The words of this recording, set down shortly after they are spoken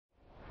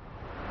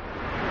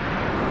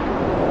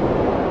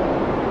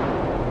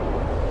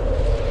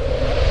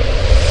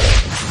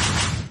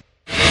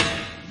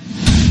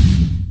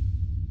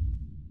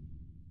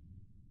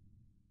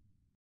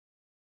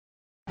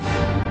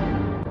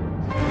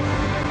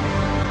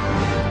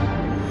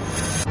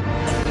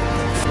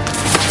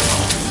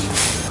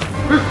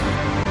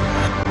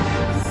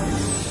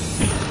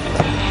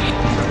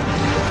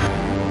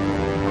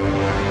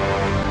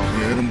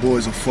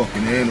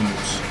fucking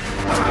animals.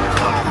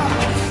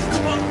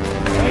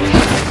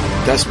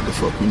 That's what the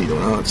fuck we need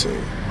on our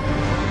team.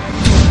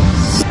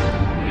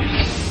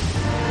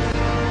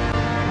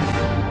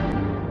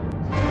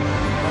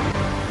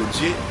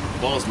 Legit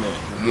boss man.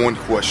 One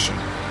question.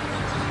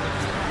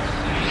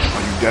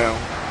 Are you down?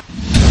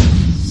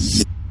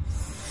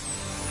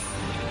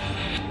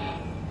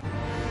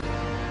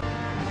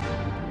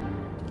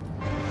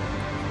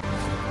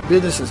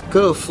 Business is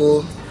good,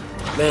 fool.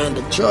 Man,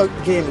 the drug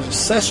game is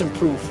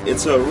recession-proof.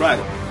 It's alright,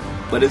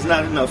 but it's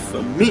not enough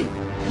for me.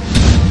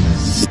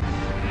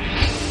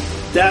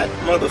 That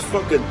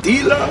motherfucker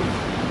dealer?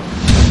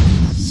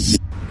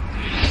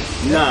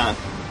 Nah,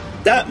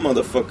 that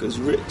motherfucker's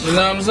rich. You know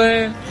what I'm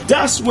saying?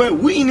 That's where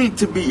we need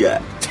to be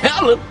at.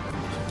 Tell him.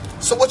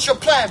 So what's your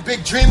plan,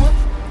 big dreamer?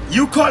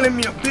 You calling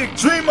me a big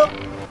dreamer?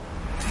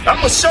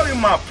 I'ma show you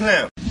my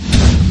plan.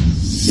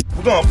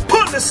 We're gonna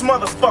pull this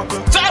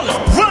motherfucker. Tell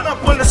him. Run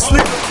up on the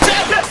sleeper.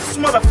 Get this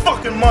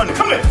motherfucking money.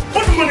 Come here.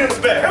 Put the money in the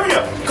bag. Hurry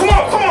up. Come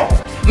on, come on.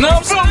 No,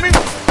 I'm sorry.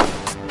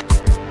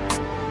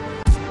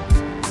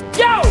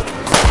 Yo!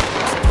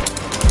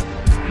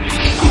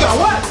 You got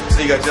what? So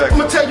you got Jack. I'm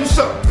gonna tell you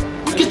something.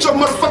 You get your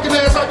motherfucking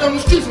ass out there on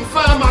the streets and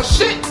find my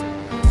shit.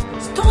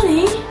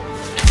 Stoney,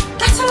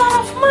 that's a lot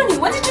of money.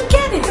 Where did you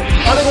get it?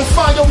 Now they gonna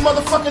find your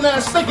motherfucking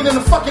ass stinking in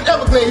the fucking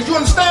Everglades. You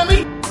understand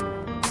me?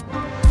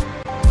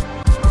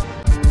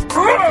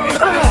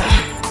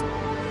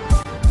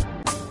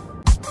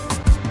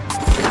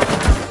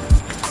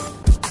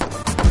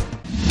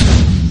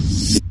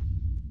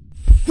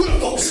 Who the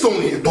fuck is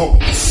Stoney here,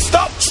 dog?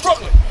 Stop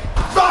struggling.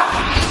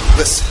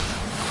 Listen,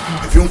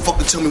 if you don't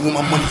fucking tell me where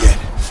my money at,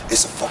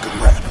 it's a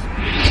fucking rap.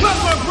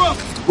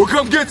 We'll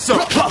come get some.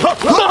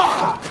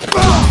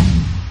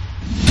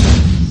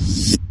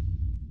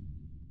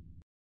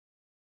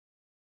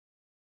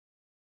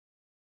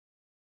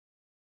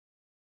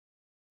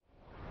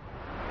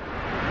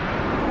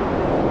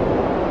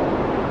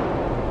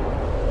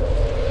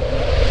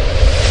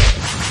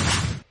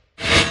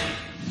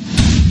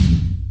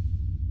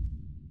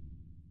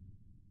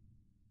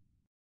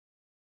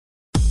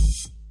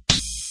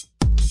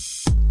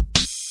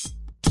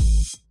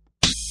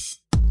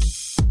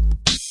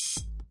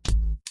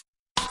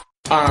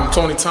 I'm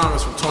Tony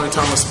Thomas from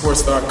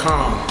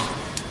TonyThomasSports.com.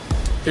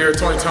 Here at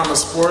Tony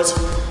Thomas Sports,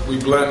 we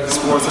blend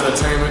sports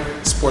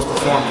entertainment, sports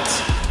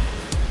performance.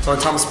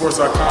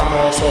 TonyThomasSports.com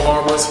also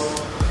harbors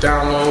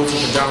downloads. You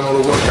can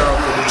download a workout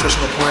with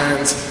nutritional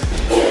plans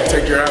and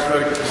take your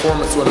athletic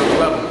performance to another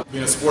level.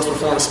 Being a sports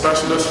performance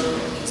specialist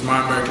is my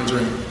American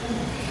dream.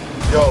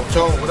 Yo,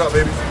 Tone, what up,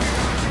 baby?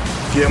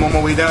 Yeah, I'm on my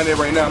way down there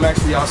right now. I'm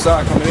actually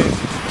outside coming in.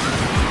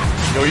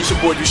 Yo, you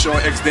support Dushon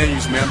Ex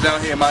Daniels, man. I'm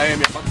down here in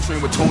Miami. I'm about to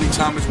train with Tony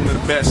Thomas, one of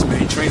the best, man.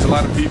 He trains a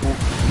lot of people.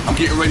 I'm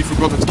getting ready for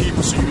Bruthaz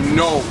Keeper, so you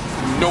know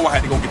I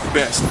had to go get the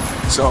best.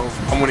 So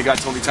I'm when he got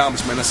Tony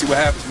Thomas, man. Let's see what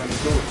happens, man.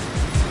 Let's do it.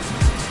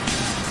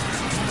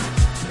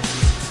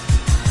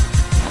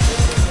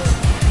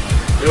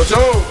 Yo,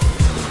 Tone.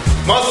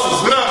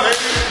 Muscles, what up, baby?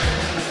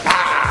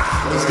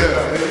 What's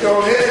good?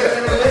 Go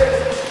ahead.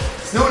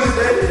 Let's do this,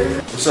 baby.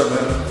 What's up,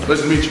 man?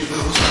 Pleasure to meet you.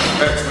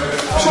 Thanks, man.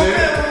 Oh,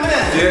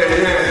 man. Yeah,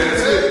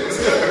 that's it.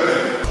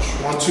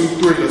 1, 2,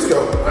 3, let's go.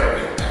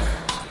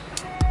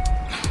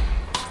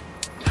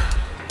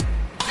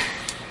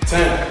 10.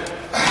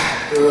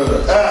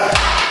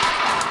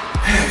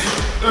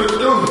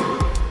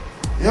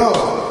 Yo,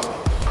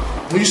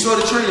 when you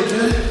started training,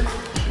 man?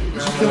 I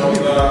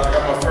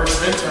got my first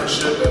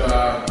internship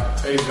at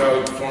Taste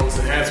Valley Performance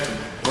Enhancement.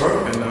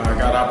 And I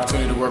got an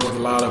opportunity to work with a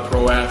lot of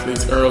pro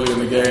athletes early in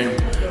the game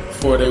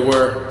before they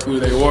were who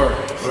they were.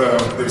 Well,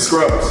 they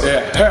scrubs.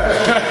 Yeah.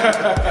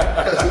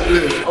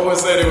 I wouldn't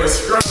say they were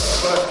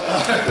scrubs, but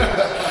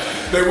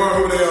they weren't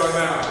who they are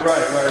now.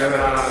 Right.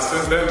 And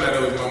since then, man,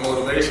 it was my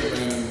motivation,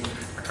 man. And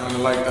I kind of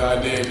like the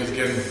idea of just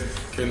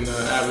getting the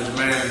average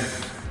man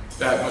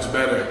that much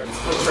better.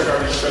 Let's check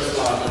out these chest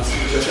lines. See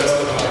what your chest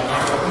looks like.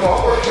 Come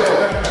on,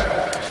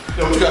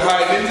 yo, you got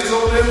high ninjas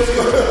over there?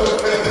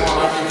 Come on,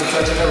 I can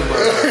touching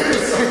everybody.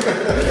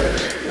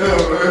 Yo,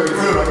 man,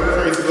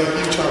 crazy like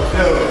you trying to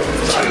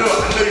I know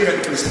you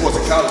had to play sports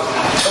in college.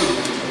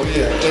 Oh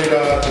yeah, I played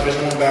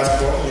Division I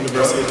basketball,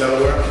 University of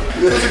Delaware.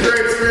 It was a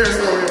great experience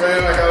for me,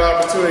 man. I got an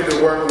opportunity to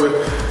work with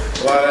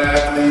a lot of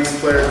athletes,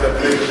 players that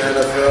played in the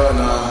NFL, and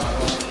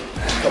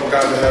a couple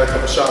guys that had a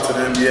couple shots at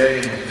the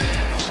NBA. And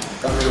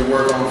got me to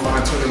work on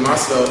fine-tuning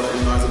myself,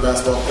 as a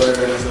basketball player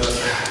and as a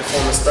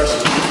performance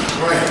specialist.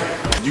 Right.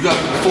 You got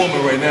me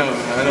performing right now,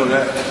 I know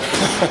that.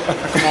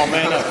 Come on,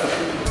 man up.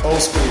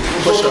 Old school.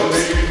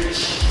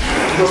 Push-ups.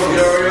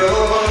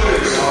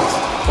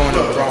 Going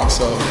to the Bronx,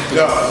 so I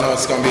know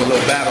it's going to be a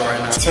little battle right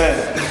now.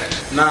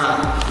 10,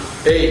 9,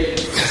 8,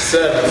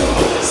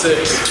 7,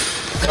 6,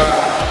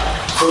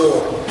 5,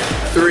 4,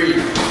 3,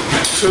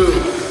 2,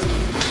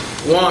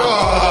 1.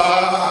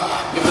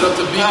 Give it up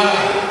to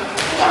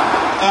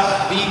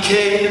BK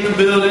in the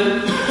building.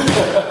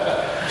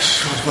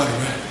 Buddy,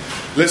 man.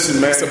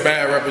 Listen, man. It's a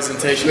bad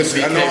representation.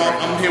 Listen, I know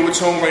I'm here with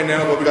Tone right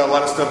now, but we got a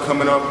lot of stuff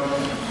coming up.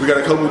 We got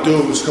a couple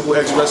dudes, a couple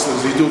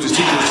ex-wrestlers. These dudes is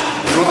teachers.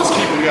 Bruthaz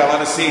Keeper, we got a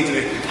lot of scenes in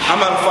it. I'm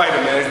not a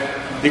fighter, man.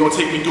 They're going to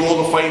take me through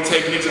all the fighting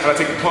techniques, how to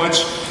take a punch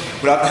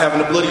without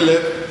having a bloody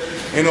lip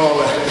and all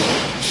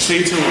that.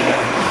 Stay tuned,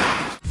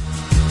 man.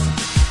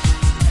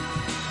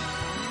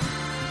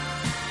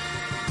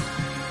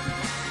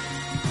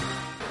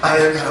 I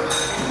am him.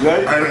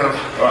 Ready? I am him.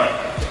 Alright.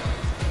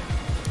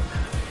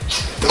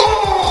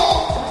 Oh!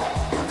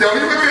 Don't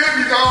even hit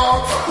me,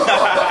 dog!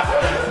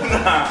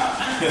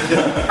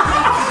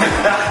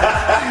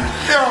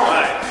 Yo,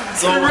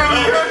 So you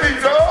really hit me,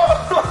 dog!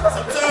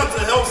 sometimes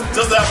it helps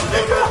just to have a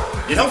little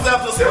bit. It helps to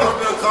have just a little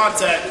bit of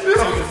contact, so you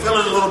can feel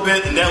it a little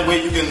bit, and that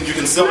way you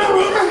can sell it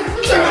well.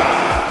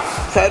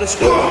 Try to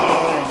score.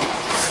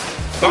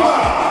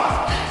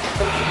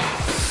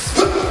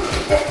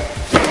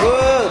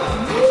 Good.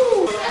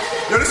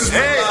 Yo, this is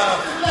real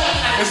live.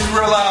 This is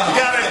real live.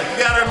 You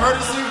got an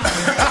emergency?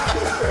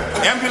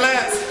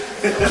 Ambulance?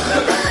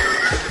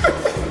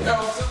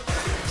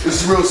 This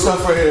is real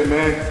stuff right here,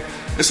 man.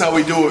 That's how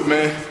we do it,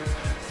 man.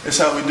 That's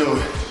how we do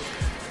it.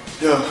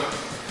 Yo.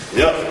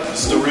 Yep,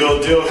 this is the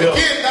real deal here.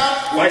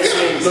 White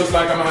Kings. Looks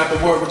like I'm gonna have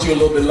to work with you a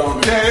little bit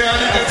longer.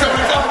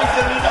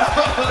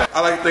 I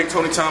like to thank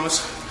Tony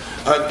Thomas.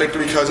 I like to thank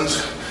Three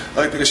Cousins.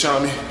 I like to thank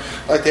Ashami.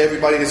 I like to thank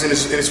everybody that's in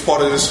this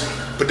part of this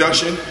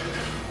production.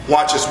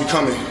 Watch us, we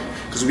coming.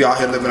 Because we out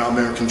here living our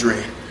American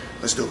dream.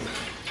 Let's do it.